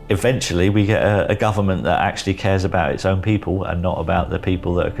eventually we get a government that actually cares about its own people and not about the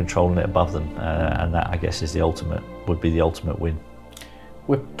people that are controlling it above them. And that, I guess, is would be the ultimate win.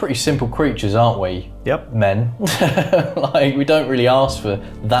 We're pretty simple creatures, aren't we? Yep. Men. Like, we don't really ask for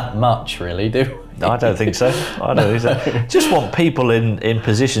that much, really, do we? No, I don't think so. I don't think so. Just want people in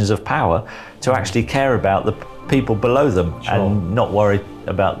positions of power to actually care about the people below them, and not worry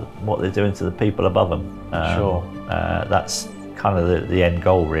about what they're doing to the people above them. That's kind of the end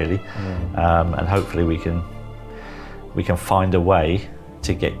goal, really. And hopefully we can find a way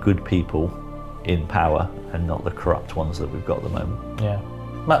to get good people in power and not the corrupt ones that we've got at the moment. Yeah.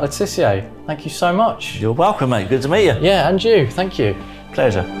 Matt Le Tissier, thank you so much. You're welcome, mate. Good to meet you. Yeah, and you. Thank you.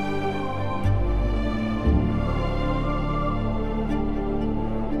 Pleasure.